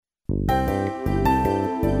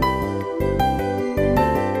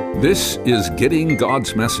This is Getting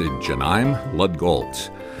God's Message, and I'm Lud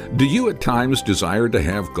Goltz. Do you at times desire to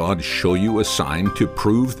have God show you a sign to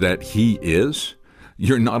prove that He is?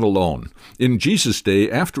 You're not alone. In Jesus'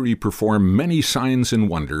 day, after He performed many signs and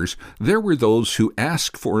wonders, there were those who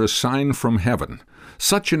asked for a sign from heaven.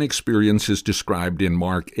 Such an experience is described in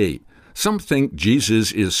Mark 8. Some think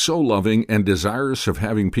Jesus is so loving and desirous of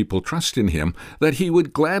having people trust in Him that He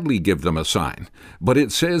would gladly give them a sign. But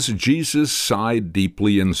it says Jesus sighed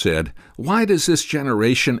deeply and said, "Why does this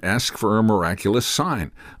generation ask for a miraculous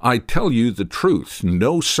sign? I tell you the truth,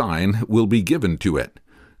 no sign will be given to it."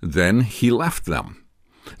 Then He left them.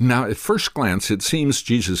 Now, at first glance, it seems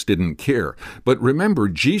Jesus didn't care. But remember,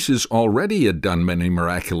 Jesus already had done many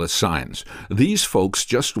miraculous signs. These folks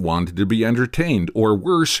just wanted to be entertained, or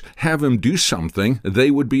worse, have Him do something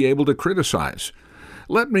they would be able to criticize.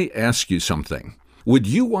 Let me ask you something. Would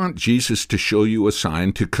you want Jesus to show you a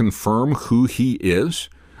sign to confirm who He is?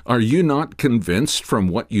 Are you not convinced from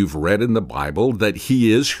what you've read in the Bible that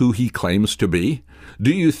He is who He claims to be?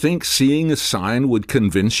 Do you think seeing a sign would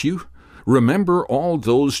convince you? Remember all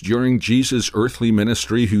those during Jesus' earthly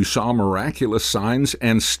ministry who saw miraculous signs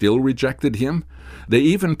and still rejected Him? They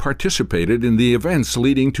even participated in the events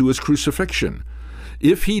leading to His crucifixion.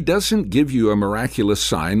 If He doesn't give you a miraculous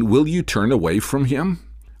sign, will you turn away from Him?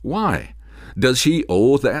 Why? Does He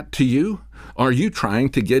owe that to you? Are you trying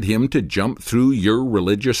to get Him to jump through your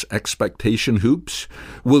religious expectation hoops?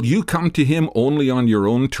 Will you come to Him only on your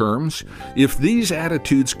own terms? If these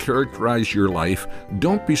attitudes characterize your life,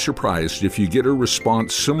 don't be surprised if you get a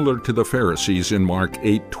response similar to the Pharisees in Mark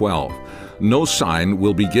 8:12. No sign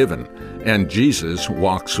will be given, and Jesus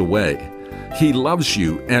walks away. He loves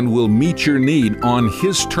you and will meet your need on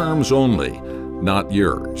His terms only, not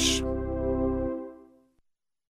yours.